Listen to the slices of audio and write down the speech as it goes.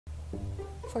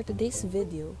For today's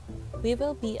video, we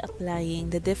will be applying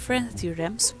the different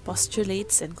theorems,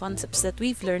 postulates, and concepts that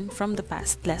we've learned from the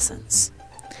past lessons.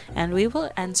 And we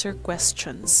will answer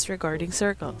questions regarding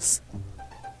circles.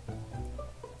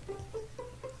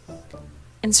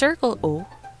 In circle O,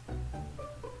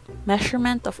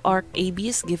 measurement of arc AB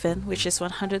is given, which is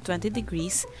 120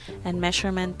 degrees, and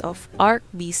measurement of arc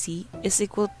BC is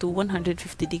equal to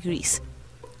 150 degrees.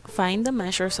 Find the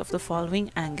measures of the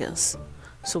following angles.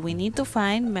 So we need to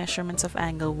find measurements of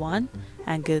angle 1,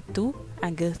 angle 2,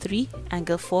 angle 3,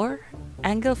 angle 4,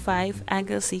 angle 5,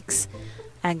 angle 6,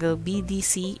 angle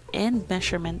BDC, and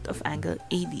measurement of angle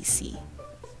ADC.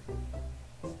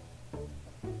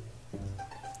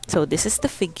 So this is the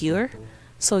figure.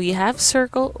 So you have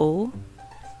circle O,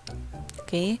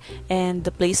 okay, and the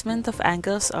placement of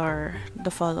angles are the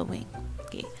following.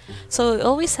 Okay, so we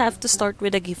always have to start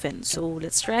with a given. So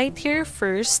let's write here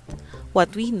first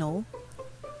what we know.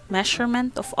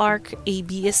 Measurement of arc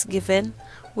AB is given,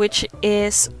 which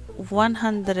is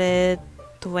 120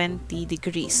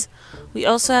 degrees. We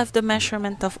also have the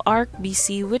measurement of arc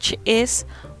BC, which is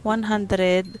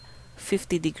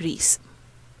 150 degrees.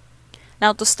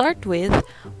 Now to start with,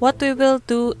 what we will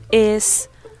do is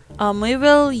we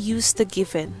will use the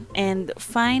given and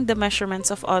find the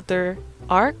measurements of other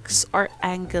arcs or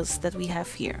angles that we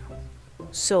have here.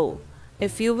 So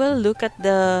if you will look at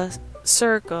the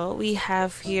circle, we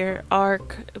have here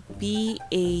arc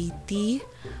BAD,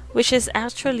 which is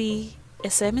actually a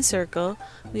semicircle.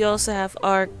 We also have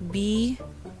arc BCD,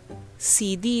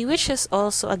 which is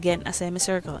also again a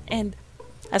semicircle. And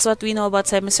as what we know about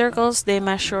semicircles, they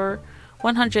measure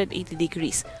 180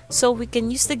 degrees. So we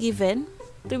can use the given.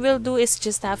 What we will do is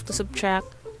just have to subtract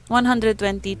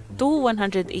 120 to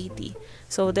 180.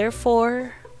 So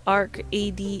therefore, arc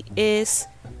AD is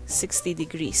 60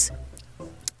 degrees.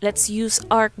 Let's use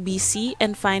arc BC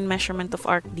and find measurement of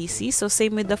arc DC. So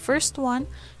same with the first one,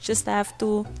 just have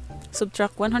to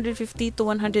subtract 150 to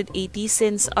 180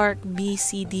 since arc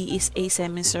BCD is a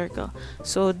semicircle.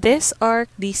 So this arc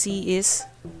DC is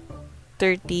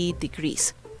 30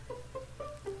 degrees.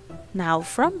 Now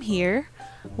from here,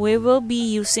 we will be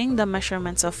using the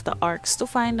measurements of the arcs to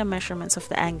find the measurements of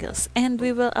the angles, and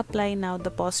we will apply now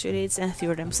the postulates and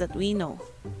theorems that we know.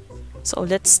 So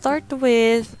let's start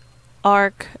with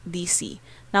arc DC.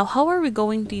 Now how are we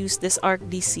going to use this arc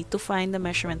DC to find the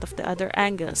measurement of the other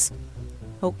angles?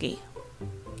 Okay,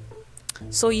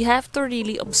 so you have to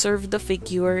really observe the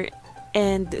figure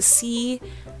and see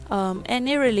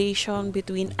any relation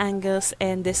between angles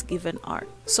and this given arc.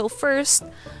 So first,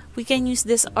 we can use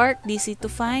this arc DC to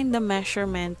find the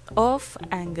measurement of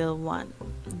angle 1.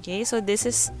 Okay, so this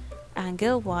is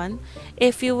angle 1.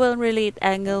 If you will relate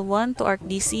angle 1 to arc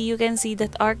DC, you can see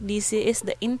that arc DC is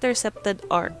the intercepted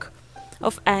arc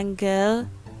of angle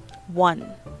 1.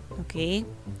 Okay,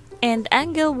 and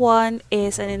angle 1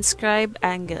 is an inscribed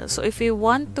angle. So if you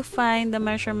want to find the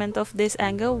measurement of this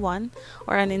angle 1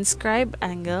 or an inscribed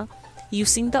angle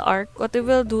using the arc, what we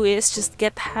will do is just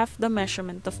get half the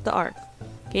measurement of the arc.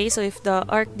 Okay, so if the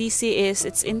arc DC is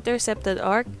its intercepted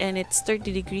arc and it's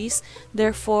 30 degrees,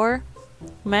 therefore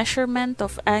measurement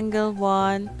of angle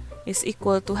 1 is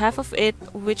equal to half of it,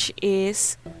 which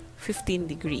is 15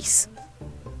 degrees.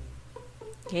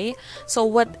 Okay, so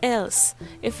what else?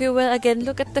 If you will again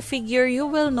look at the figure, you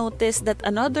will notice that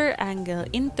another angle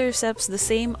intercepts the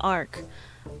same arc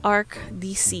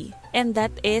DC, and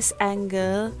that is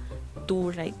angle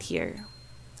 2 right here.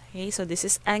 Okay, so this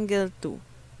is angle 2.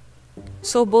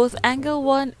 So both angle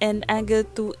 1 and angle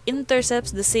 2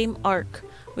 intercepts the same arc,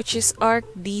 which is arc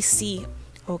DC.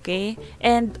 Okay,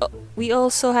 and we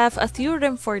also have a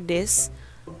theorem for this,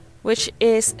 which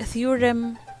is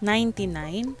theorem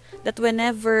 99, that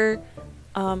whenever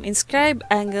inscribed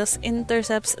angles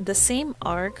intercepts the same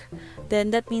arc,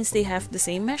 then that means they have the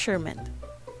same measurement.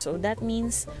 So that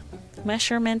means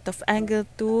measurement of angle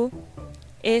 2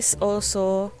 is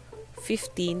also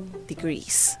 15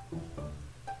 degrees.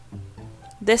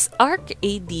 This arc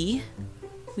AD,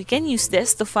 we can use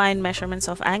this to find measurements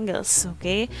of angles.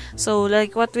 Okay, so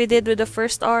like what we did with the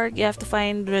first arc, you have to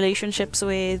find relationships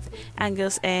with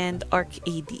angles and arc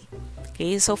AD.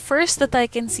 Okay, so first that I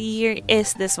can see here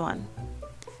is this one,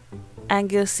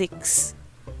 angle 6.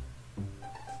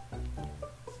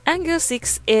 Angle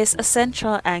 6 is a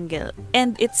central angle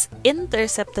and its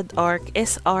intercepted arc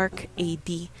is arc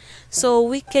AD. So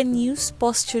we can use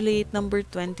postulate number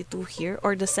 22 here,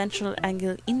 or the central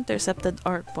angle intercepted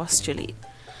arc postulate.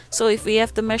 So if we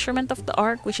have the measurement of the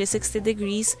arc, which is 60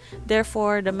 degrees,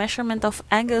 therefore the measurement of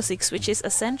angle 6, which is a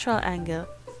central angle,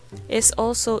 is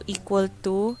also equal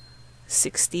to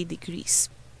 60 degrees.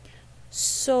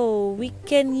 So we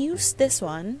can use this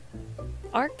one,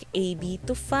 arc AB,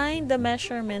 to find the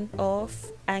measurement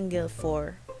of angle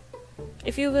 4.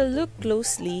 If you will look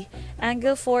closely,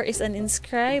 angle 4 is an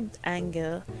inscribed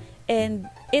angle and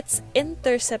its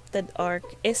intercepted arc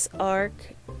is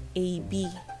arc AB.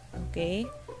 Okay?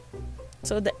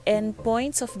 So the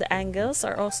endpoints of the angles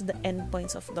are also the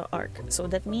endpoints of the arc. So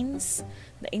that means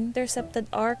the intercepted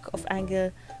arc of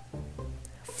angle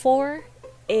 4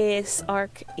 is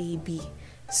arc AB.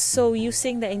 So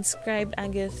using the inscribed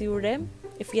angle theorem,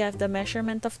 if you have the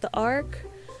measurement of the arc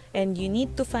and you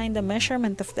need to find the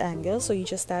measurement of the angle, so you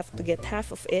just have to get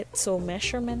half of it. So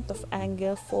measurement of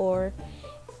angle 4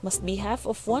 must be half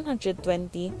of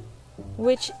 120,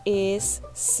 which is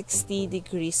 60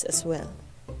 degrees as well.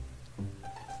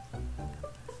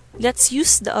 Let's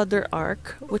use the other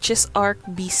arc, which is arc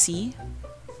BC.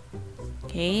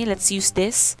 Okay, let's use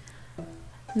this.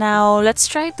 Now, let's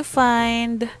try to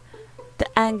find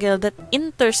the angle that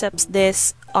intercepts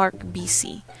this arc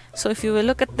BC. So if you will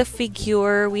look at the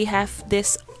figure, we have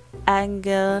this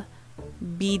angle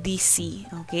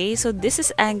BDC. Okay, so this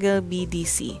is angle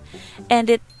BDC and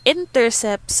it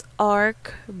intercepts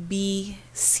arc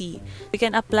BC. We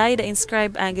can apply the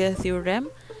inscribed angle theorem,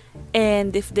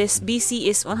 and if this BC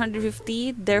is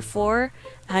 150, therefore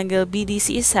angle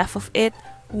BDC is half of it,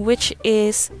 which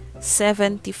is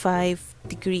 75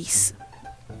 degrees.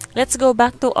 Let's go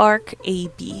back to arc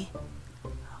AB.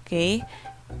 Okay,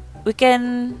 we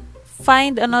can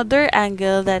find another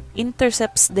angle that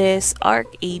intercepts this arc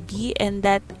AB, and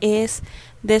that is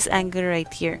this angle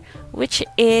right here, which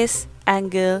is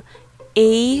angle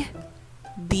ADB.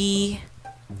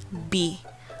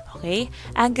 Okay,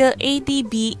 angle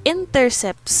ADB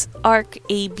intercepts arc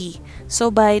AB. So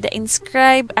by the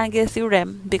inscribed angle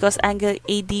theorem, because angle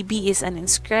ADB is an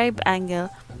inscribed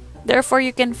angle, therefore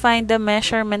you can find the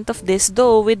measurement of this,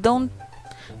 though we don't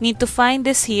need to find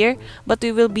this here, but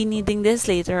we will be needing this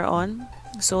later on.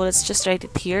 So let's just write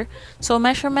it here. So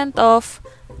measurement of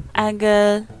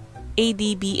angle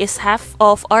ADB is half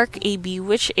of arc AB,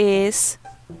 which is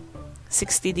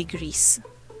 60 degrees.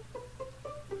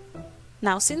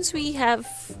 Now, since we have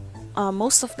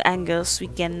most of the angles, we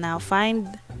can now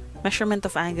find measurement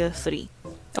of angle 3.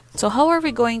 So how are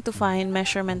we going to find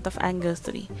measurement of angle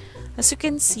 3? As you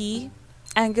can see,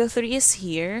 angle 3 is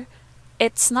here.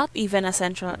 It's not even a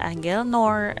central angle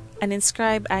nor an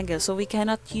inscribed angle, so we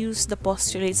cannot use the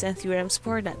postulates and theorems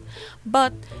for that.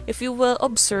 But if you will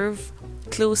observe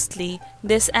closely,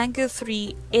 this angle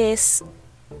 3 is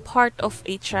part of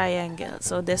a triangle.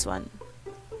 So this one,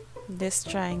 this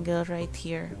triangle right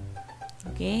here.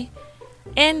 Okay,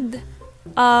 and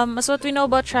as what we know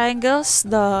about triangles,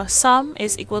 the sum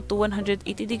is equal to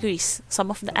 180 degrees,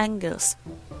 sum of the angles.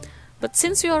 But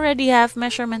since we already have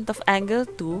measurement of angle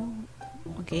 2,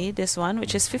 okay, this one,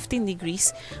 which is 15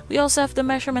 degrees, we also have the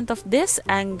measurement of this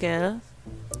angle,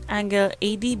 angle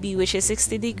ADB, which is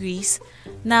 60 degrees.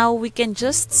 Now we can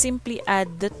just simply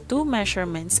add the two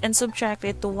measurements and subtract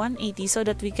it to 180 so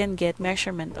that we can get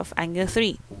measurement of angle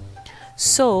 3.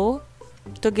 So,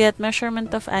 to get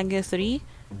measurement of angle 3,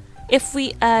 if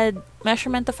we add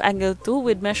measurement of angle 2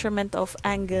 with measurement of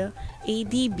angle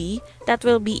ADB, that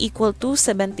will be equal to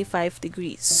 75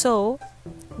 degrees. So,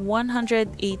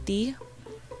 180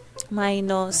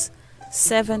 minus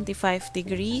 75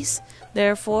 degrees.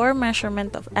 Therefore,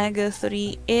 measurement of angle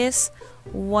 3 is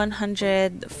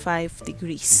 105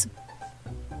 degrees.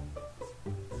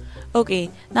 Okay,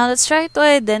 now let's try to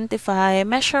identify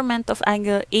measurement of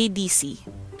angle ADC.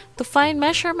 To find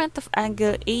measurement of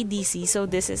angle ADC, so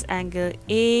this is angle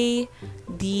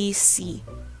ADC.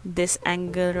 This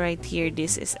angle right here,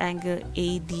 this is angle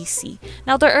ADC.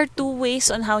 Now, there are two ways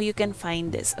on how you can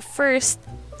find this. First,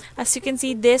 as you can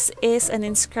see, this is an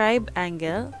inscribed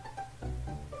angle,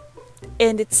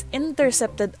 and its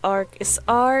intercepted arc is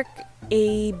arc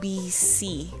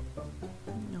ABC.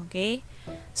 Okay?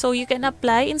 So you can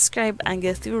apply inscribed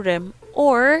angle theorem,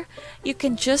 or you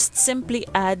can just simply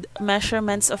add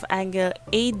measurements of angle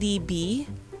ADB,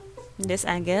 this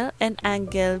angle, and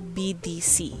angle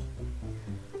BDC.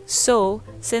 So,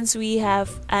 since we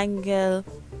have angle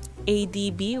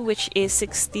ADB, which is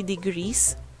 60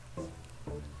 degrees,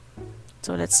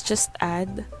 so let's just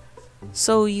add.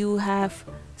 So you have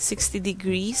 60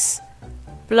 degrees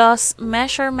plus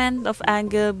measurement of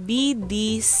angle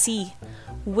BDC,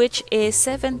 which is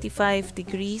 75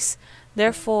 degrees.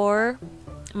 Therefore,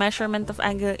 measurement of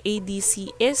angle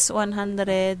ADC is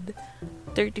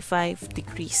 135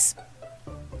 degrees.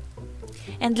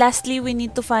 And lastly, we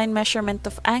need to find measurement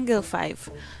of angle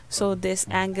 5. So this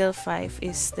angle 5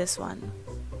 is this one.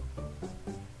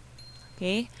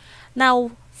 Okay.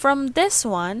 Now, from this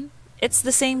one, it's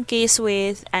the same case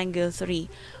with angle 3.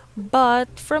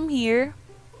 But from here,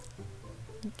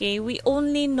 okay, we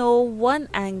only know one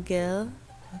angle,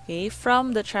 okay,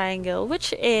 from the triangle,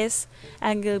 which is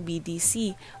angle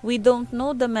BDC. We don't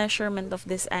know the measurement of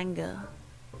this angle.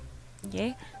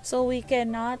 Okay, so we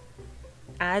cannot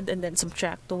add and then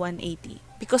subtract to 180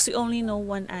 because we only know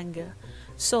one angle.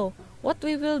 So what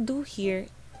we will do here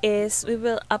is we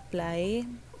will apply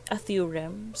a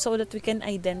theorem so that we can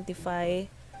identify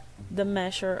the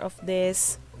measure of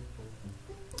this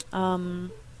angle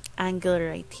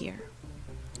right here.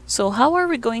 So how are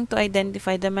we going to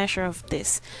identify the measure of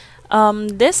this?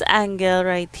 This angle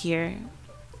right here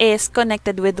is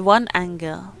connected with one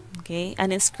angle, okay,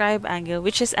 an inscribed angle,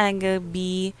 which is angle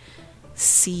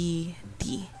BCD.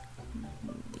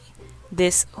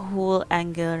 This whole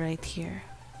angle right here,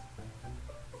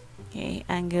 okay,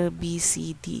 angle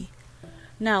BCD.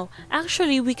 Now,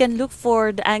 actually, we can look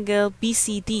for the angle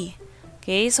BCD.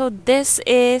 Okay, so this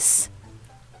is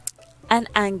an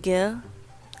angle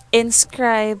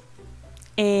inscribed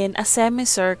in a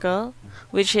semicircle,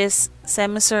 which is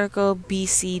semicircle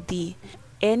BCD.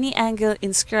 Any angle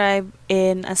inscribed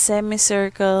in a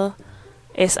semicircle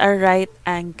is a right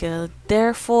angle.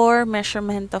 Therefore,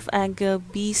 measurement of angle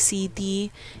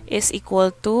BCD is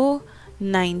equal to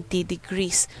 90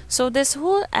 degrees. So this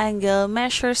whole angle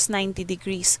measures 90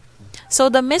 degrees. So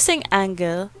the missing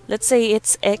angle, let's say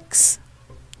it's X.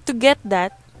 To get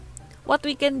that, what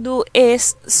we can do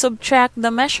is subtract the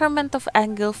measurement of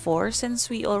angle 4, since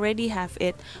we already have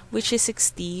it, which is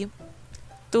 60,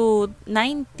 to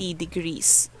 90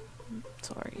 degrees.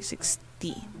 Sorry,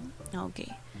 60.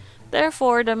 Okay.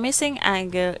 Therefore, the missing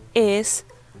angle is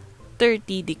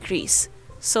 30 degrees.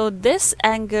 So this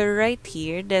angle right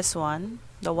here, this one,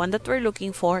 the one that we're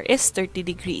looking for, is 30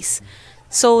 degrees.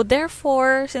 So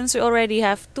therefore, since we already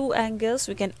have two angles,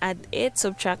 we can add it,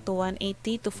 subtract to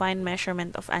 180 to find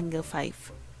measurement of angle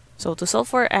 5. So to solve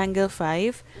for angle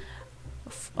 5,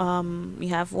 we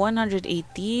have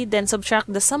 180, then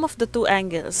subtract the sum of the two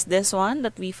angles, this one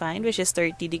that we find, which is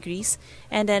 30 degrees,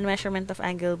 and then measurement of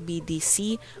angle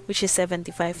BDC, which is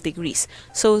 75 degrees.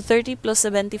 So 30 plus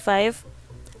 75,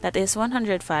 that is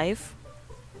 105.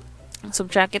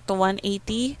 Subtract it to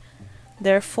 180.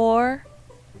 Therefore,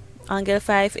 angle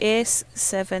 5 is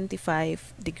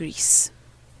 75 degrees.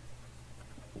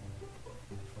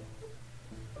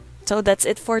 So that's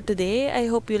it for today. I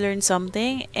hope you learned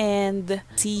something and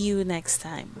see you next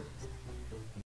time.